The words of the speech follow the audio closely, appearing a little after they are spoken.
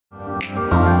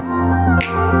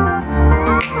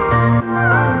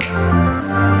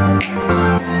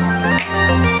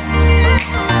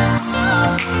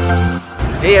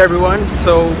Hey everyone,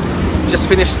 so just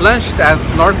finished lunch at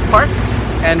North Park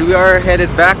and we are headed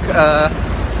back,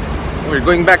 we're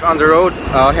going back on the road,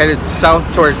 headed south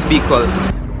towards Bicol.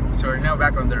 So we're now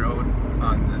back on the road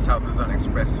on the South Luzon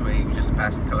Expressway. We just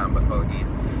passed Calamba toll gate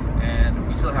and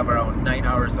we still have around 9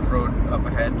 hours of road up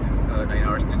ahead, 9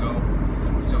 hours to go.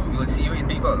 So we'll see you in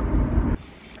Bicol.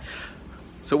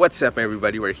 So what's up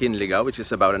everybody, we're here in Ligao, which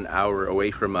is about an hour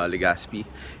away from Legazpi,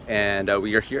 and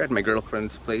we are here at my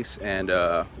girlfriend's place, and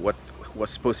what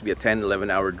was supposed to be a 10-11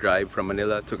 hour drive from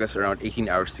Manila took us around 18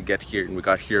 hours to get here, and we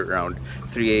got here around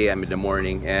 3 a.m. in the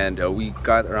morning, and we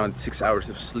got around 6 hours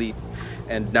of sleep,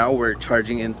 and now we're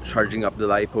charging up the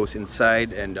LiPos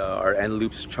inside, and our end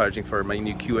loops charging for my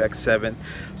new QX7.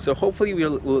 So hopefully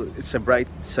it's a bright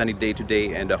sunny day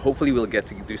today, and hopefully we'll get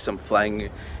to do some flying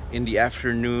in the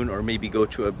afternoon, or maybe go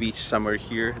to a beach somewhere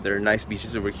here. There are nice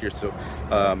beaches over here, so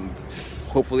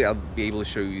hopefully I'll be able to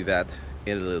show you that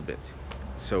in a little bit.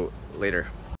 So later.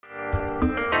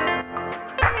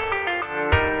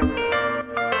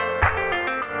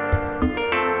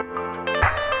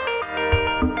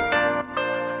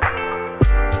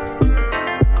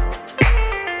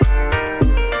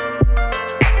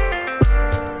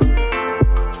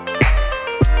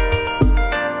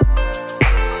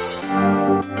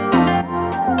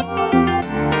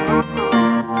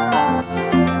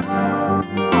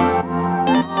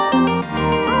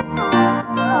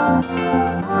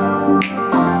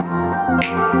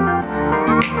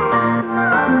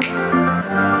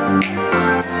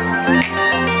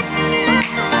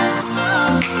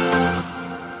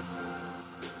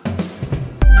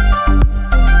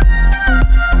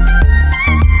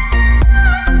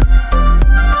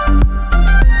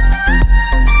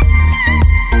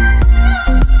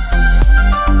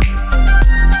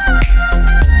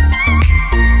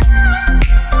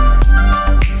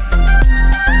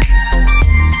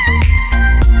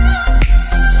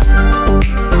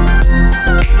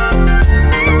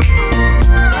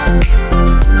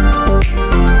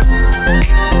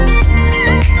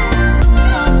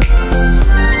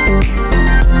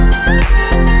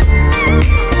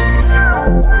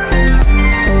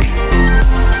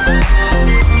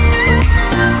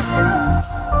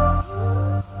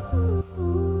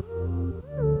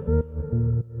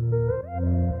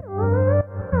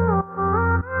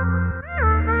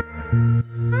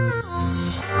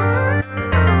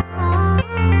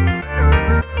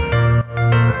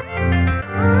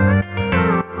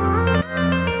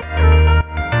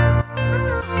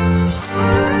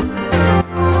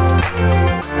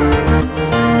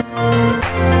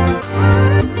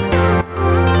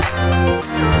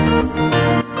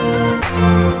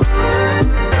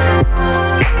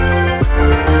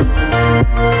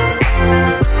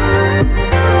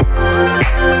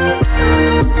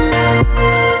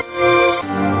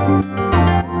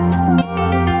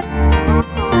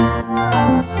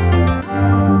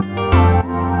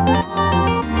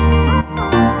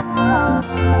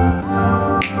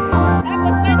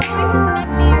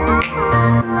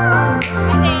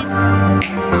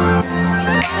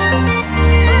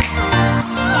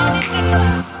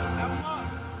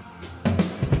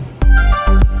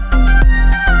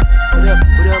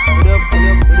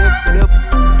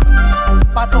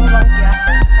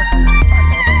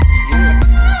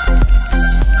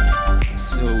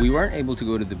 Able to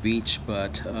go to the beach,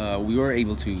 but we were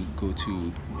able to go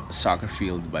to a soccer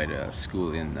field by the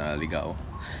school in Ligao,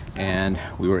 and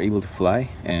we were able to fly,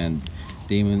 and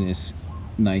Damon is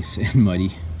nice and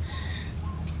muddy.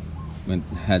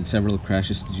 Had several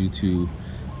crashes due to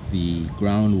the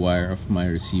ground wire of my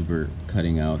receiver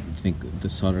cutting out. I think the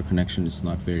solder connection is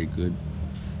not very good.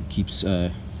 It keeps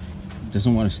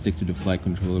doesn't want to stick to the flight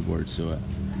controller board, so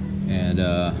and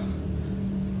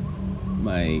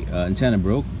my antenna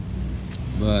broke.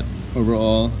 But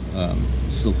overall,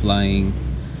 still flying.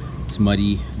 It's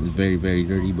muddy, it's very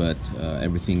dirty, but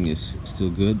everything is still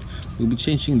good. We'll be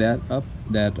changing that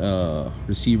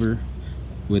receiver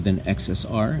with an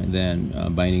XSR, and then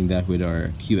binding that with our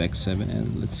QX7,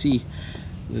 and let's see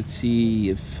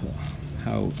if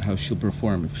how she'll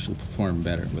perform. If she'll perform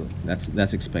better, well,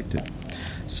 that's expected.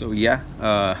 So yeah,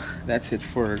 that's it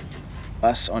for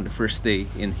us on the first day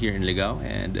here in Ligao,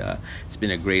 and it's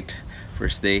been a great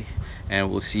first day, and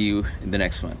we'll see you in the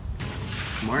next one.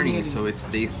 Morning, so it's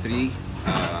day 3,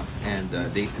 and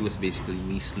day 2 is basically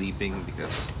me sleeping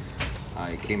because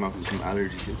I came up with some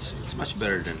allergies. It's much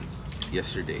better than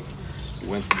yesterday.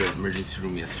 Went to the emergency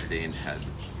room yesterday and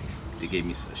they gave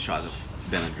me a shot of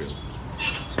Benadryl.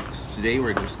 So today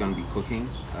we're just going to be cooking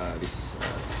this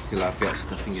tilapia,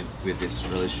 stuffing it with this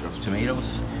relish of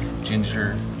tomatoes,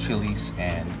 ginger, chilies,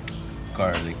 and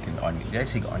garlic and onion. Did I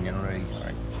say onion already?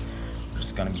 Alright. We're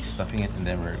just gonna be stuffing it, and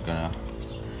then we're gonna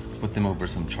put them over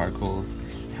some charcoal,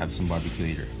 have some barbecue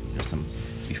later. There's some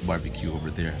beef barbecue over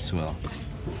there as well.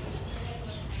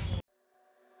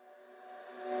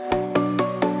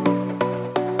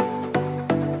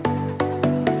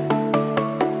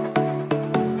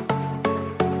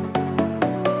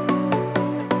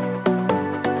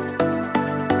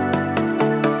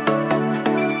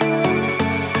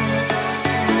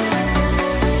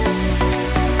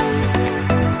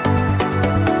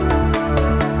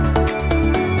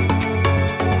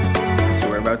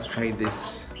 To try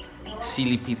this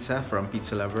Sili pizza from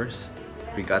Pizza Lovers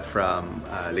we got from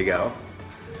Ligao,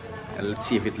 and let's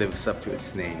see if it lives up to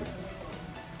its name.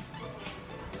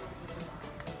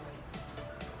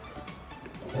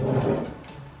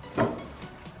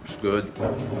 It's good.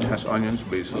 It has onions,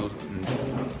 basil, and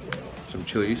some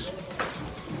chilies.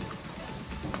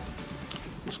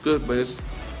 It's good, but it's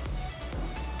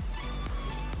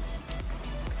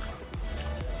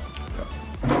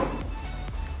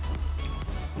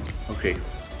okay.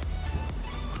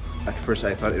 At first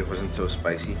I thought it wasn't so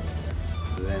spicy,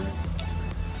 but then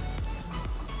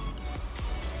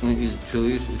when you eat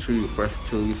chilies, it's really fresh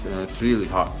chilies and it's really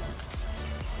hot.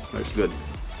 That's good.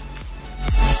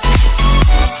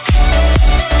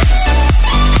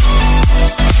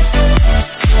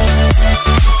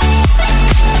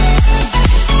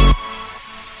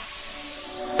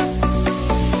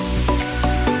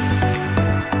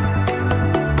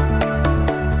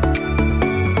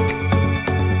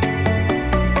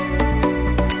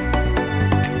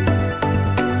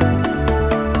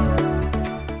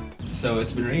 So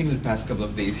it's been raining the past couple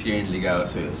of days here in Ligao,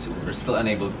 so we're still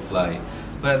unable to fly.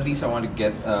 But at least I want to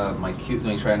get my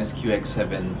Tranis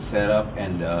QX7 set up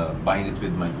and bind it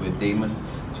with Damon.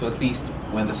 So at least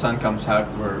when the sun comes out,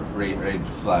 we're ready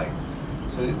to fly.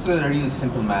 So it's a really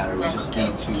simple matter. We just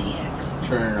need to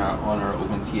turn on our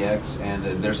OpenTX, and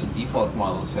there's a default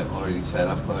model already set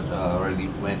up, but already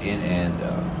went in and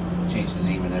changed the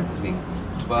name and everything.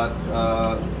 But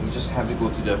you just have to go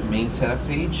to the main setup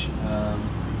page.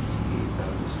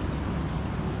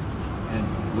 And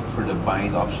look for the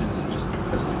bind option and just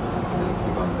press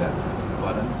click on that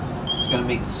button. It's gonna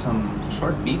make some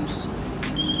short beeps,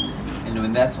 and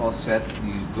when that's all set,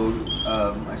 you go.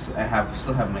 I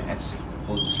still have my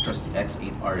old trusty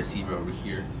X8R receiver over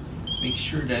here. Make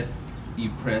sure that you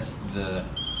press the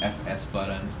FS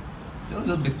button. It's a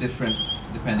little bit different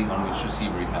depending on which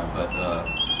receiver you have, but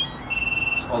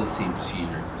it's all the same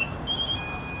procedure.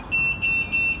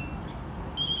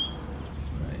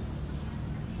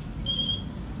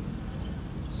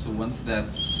 So once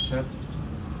that's set,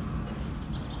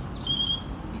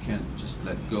 you can just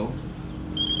let go,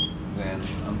 then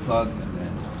unplug, and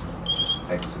then just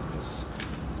exit this.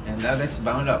 And now that's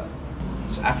bound up.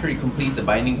 So after you complete the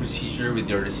binding procedure with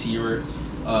your receiver,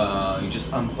 you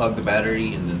just unplug the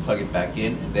battery and then plug it back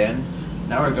in. And then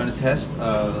now we're going to test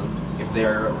if they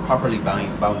are properly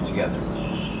bound together.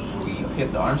 We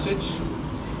hit the arm switch.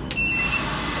 It's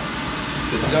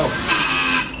good to go.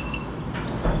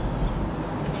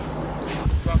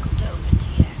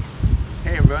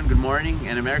 Hey everyone, good morning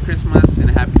and a Merry Christmas and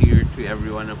a Happy New Year to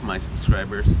every one of my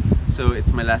subscribers. So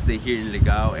it's my last day here in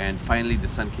Ligao, and finally the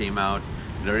sun came out,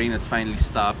 the rain has finally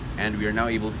stopped, and we are now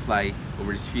able to fly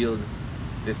over this field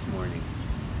this morning.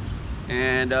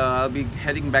 And I'll be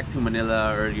heading back to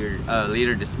Manila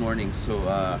later this morning.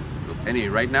 So anyway,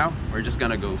 right now we're just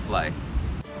gonna go fly.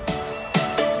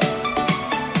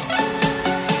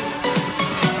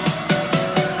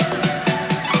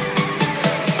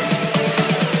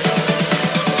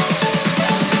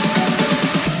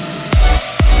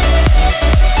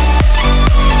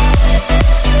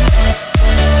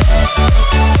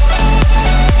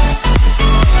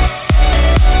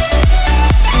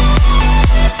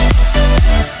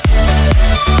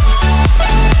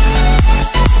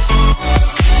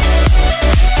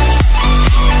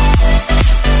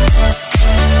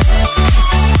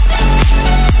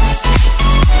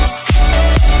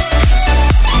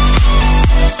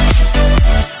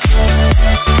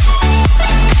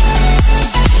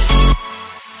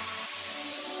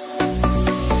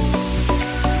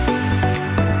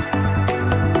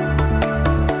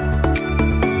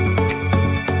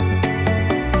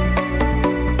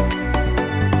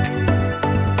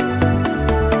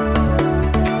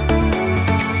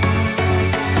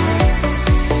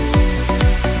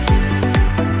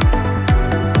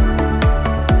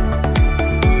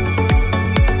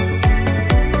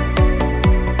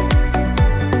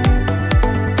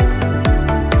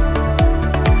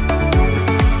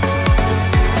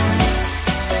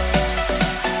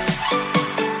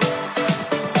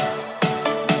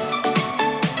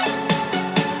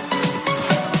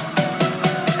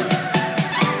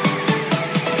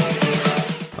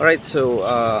 Alright, so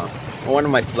one of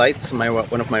my flights,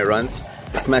 one of my runs,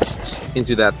 smashed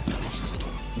into that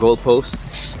goal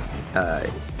post. I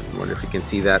wonder if you can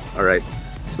see that. Alright,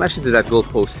 smashed into that goal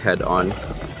post head on,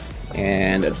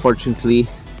 and unfortunately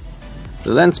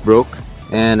the lens broke,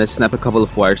 and I snapped a couple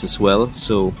of wires as well.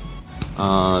 So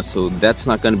that's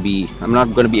not gonna be, I'm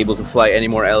not gonna be able to fly any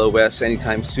more LOS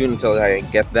anytime soon until I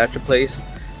get that replaced.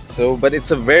 So, but it's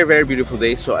a very, very beautiful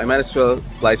day, so I might as well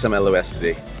fly some LOS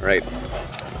today, right?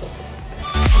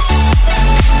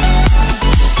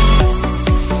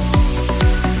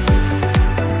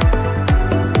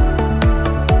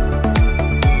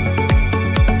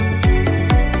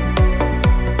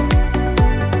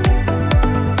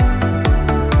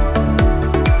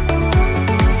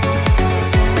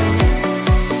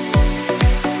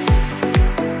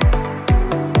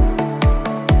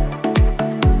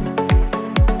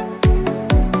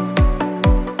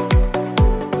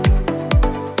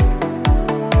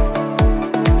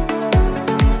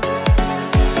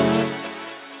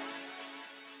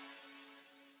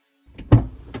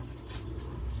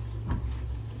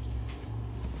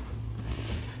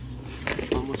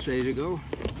 Almost ready to go.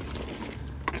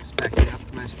 Just packing up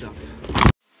my stuff.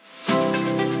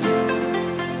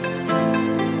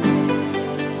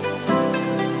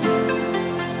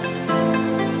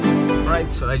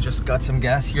 Alright, so I just got some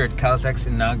gas here at Caltex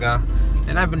in Naga,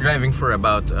 and I've been driving for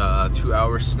about 2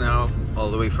 hours now, all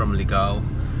the way from Ligao.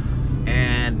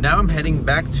 And now I'm heading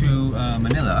back to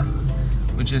Manila,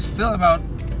 which is still about,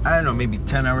 I don't know, maybe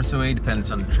 10 hours away, depends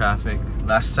on the traffic.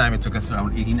 Last time it took us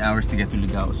around 18 hours to get to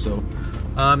Ligao, so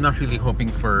I'm not really hoping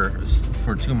for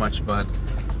too much, but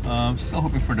still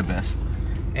hoping for the best.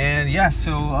 And yeah,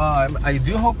 so I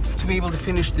do hope to be able to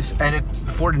finish this edit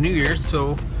before the New Year.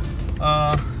 So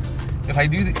if I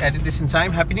do edit this in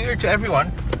time, Happy New Year to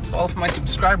everyone, all of my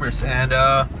subscribers, and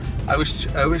I wish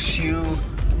you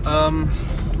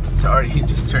sorry,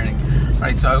 just turning.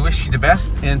 Alright, so I wish you the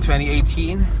best in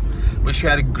 2018. Wish you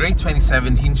had a great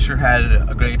 2017. Sure had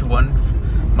a great one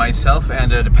myself,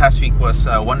 and the past week was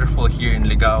wonderful here in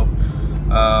Ligao.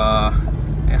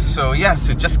 So yeah,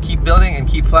 so just keep building and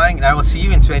keep flying, and I will see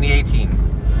you in 2018.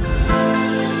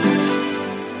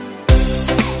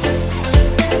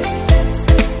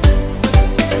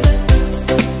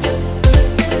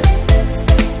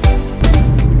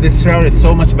 This route is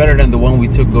so much better than the one we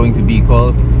took going to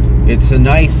Bicol. It's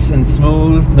nice and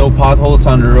smooth, no potholes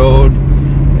on the road.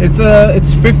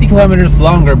 It's 50 kilometers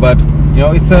longer, but you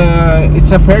know, it's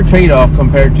a fair trade-off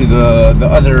compared to the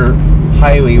other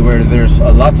highway where there's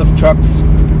lots of trucks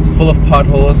full of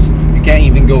potholes. You can't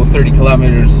even go 30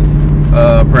 kilometers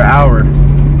per hour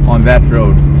on that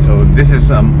road. So this is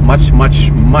a much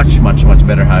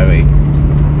better highway.